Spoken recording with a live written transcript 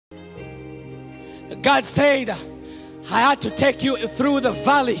God said, I had to take you through the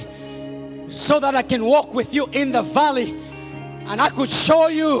valley so that I can walk with you in the valley, and I could show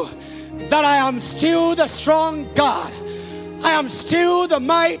you that I am still the strong God. I am still the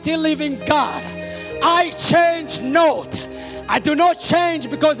mighty living God. I change not. I do not change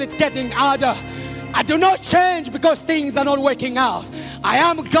because it's getting harder. I do not change because things are not working out. I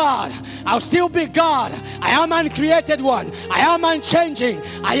am God. I'll still be God. I am uncreated one. I am unchanging.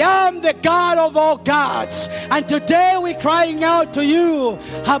 I am the God of all gods. And today we're crying out to you,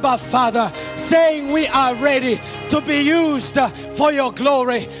 Abba Father, saying we are ready to be used for your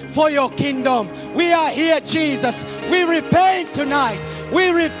glory, for your kingdom. We are here, Jesus. We repent tonight. We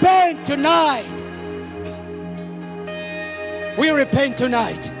repent tonight. We repent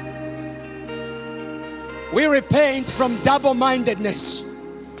tonight. We repent from double-mindedness.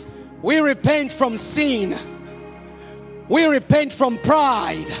 We repent from sin. We repent from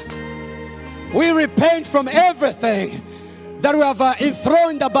pride. We repent from everything that we have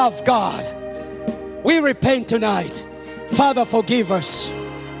enthroned above God. We repent tonight. Father, forgive us.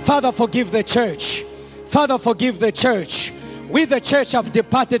 Father, forgive the church. Father, forgive the church. We, the church, have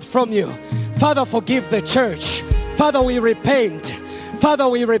departed from you. Father, forgive the church. Father, we repent. Father,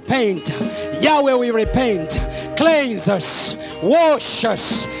 we repent. Yahweh, we repent. Cleanse us, wash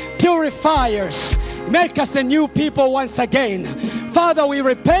us, purify us, make us a new people once again. Father, we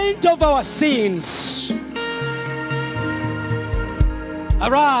repent of our sins.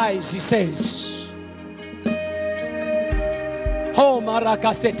 Arise, he says. Oh,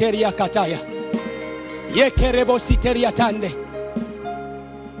 marakaseteria kataya. Yekerebo siteria tande.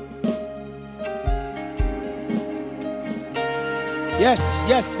 Yes,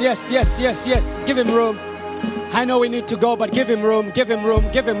 yes, yes, yes, yes, yes. Give him room. I know we need to go, but give him room, give him room,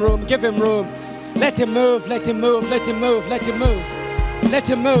 give him room, give him room. Let him move, let him move, let him move, let him move. Let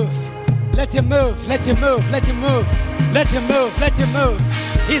him move, let him move, let him move, let him move, let him move, let him move.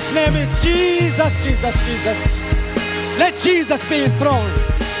 His name is Jesus, Jesus, Jesus. Let Jesus be enthroned.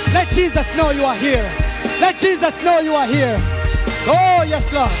 Let Jesus know you are here. Let Jesus know you are here. Oh,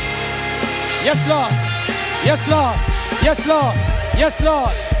 yes, Lord. Yes, Lord. Yes, Lord. Yes, Lord. Yes,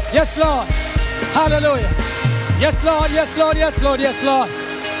 Lord. Yes, Lord. Hallelujah. Yes, Lord. Yes, Lord. Yes, Lord. Yes, Lord.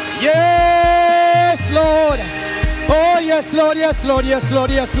 Yes, Lord. Oh, yes, Lord. Yes, Lord. Yes, Lord.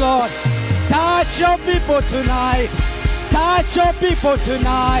 Yes, Lord. Touch your people tonight. Touch your people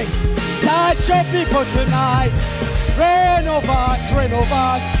tonight. Touch your people tonight. Rain over us. Rain over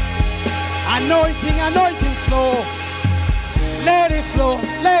us. Anointing, anointing flow. Let it flow.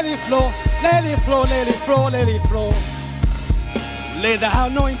 Let it flow. Let it flow. Let it flow. Let it flow. Let the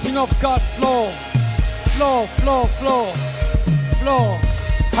anointing of God flow. Flow, flow, flow, flow.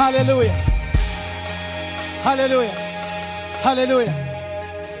 Hallelujah. Hallelujah. Hallelujah.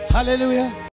 Hallelujah.